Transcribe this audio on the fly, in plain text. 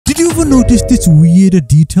You ever noticed this weird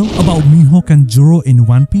detail about Mihawk and Zoro in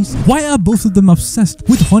One Piece? Why are both of them obsessed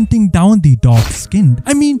with hunting down the dark-skinned?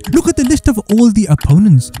 I mean, look at the list of all the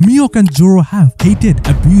opponents Mihawk and Zoro have hated,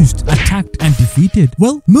 abused, attacked and defeated.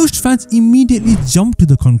 Well, most fans immediately jump to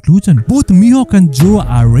the conclusion both Mihawk and Zoro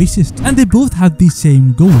are racist and they both have the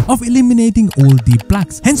same goal of eliminating all the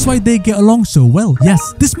blacks, hence why they get along so well.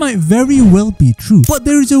 Yes, this might very well be true, but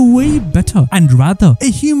there is a way better and rather a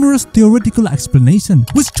humorous theoretical explanation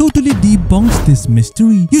which totally debunks this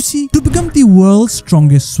mystery. You see, to become the world's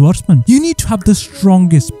strongest swordsman, you need to have the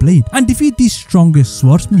strongest blade and defeat the strongest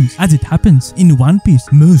swordsmen. As it happens in One Piece,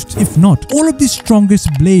 most, if not all of the strongest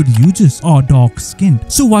blade users are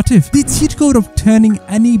dark-skinned. So what if the cheat code of turning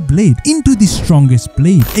any blade into the strongest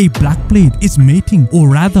blade, a black blade, is mating, or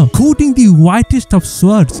rather coating the whitest of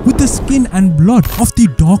swords with the skin and blood of the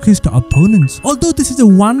darkest opponents? Although this is a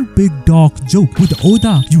one big dark joke with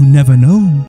Oda, you never know.